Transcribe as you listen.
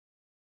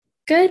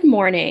Good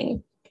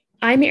morning.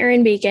 I'm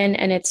Erin Bacon,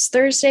 and it's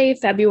Thursday,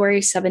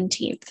 February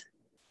 17th.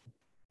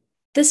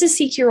 This is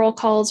CQ Roll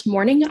Call's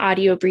morning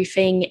audio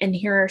briefing, and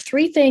here are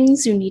 3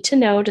 things you need to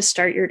know to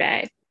start your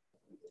day.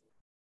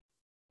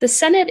 The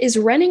Senate is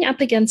running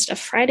up against a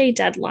Friday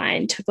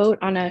deadline to vote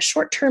on a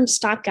short-term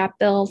stopgap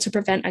bill to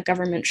prevent a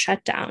government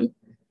shutdown.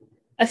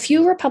 A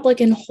few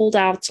Republican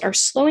holdouts are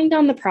slowing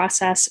down the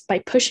process by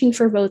pushing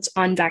for votes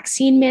on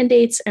vaccine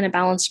mandates and a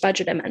balanced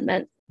budget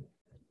amendment.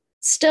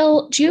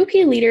 Still,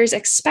 GOP leaders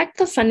expect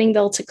the funding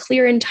bill to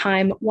clear in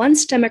time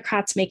once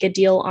Democrats make a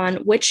deal on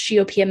which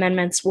GOP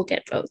amendments will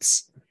get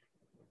votes.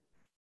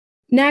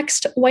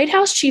 Next, White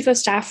House Chief of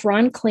Staff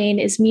Ron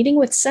Klain is meeting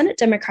with Senate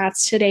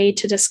Democrats today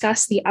to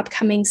discuss the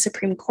upcoming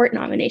Supreme Court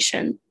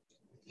nomination.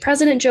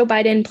 President Joe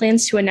Biden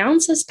plans to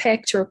announce his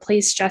pick to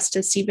replace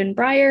Justice Stephen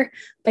Breyer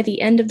by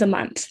the end of the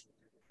month.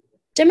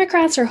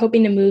 Democrats are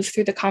hoping to move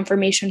through the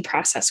confirmation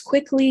process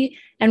quickly,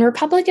 and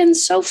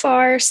Republicans so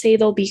far say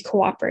they'll be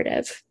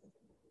cooperative.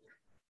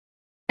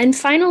 And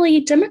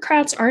finally,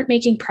 Democrats aren't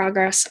making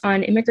progress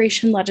on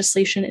immigration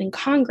legislation in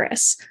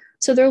Congress,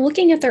 so they're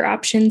looking at their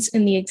options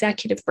in the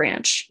executive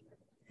branch.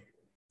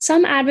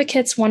 Some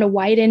advocates want to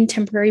widen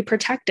temporary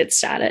protected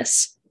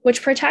status,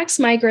 which protects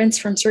migrants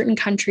from certain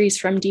countries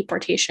from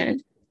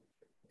deportation.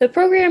 The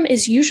program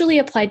is usually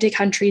applied to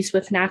countries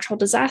with natural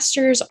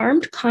disasters,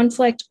 armed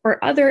conflict,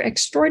 or other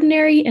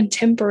extraordinary and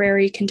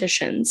temporary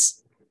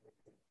conditions.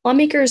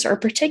 Lawmakers are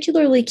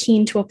particularly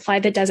keen to apply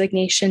the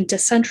designation to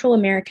Central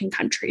American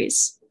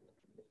countries.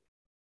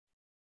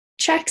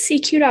 Check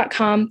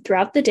CQ.com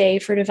throughout the day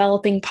for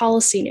developing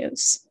policy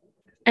news.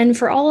 And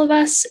for all of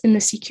us in the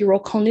CQ Roll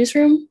Call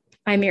newsroom,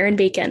 I'm Erin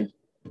Bacon.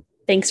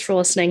 Thanks for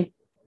listening.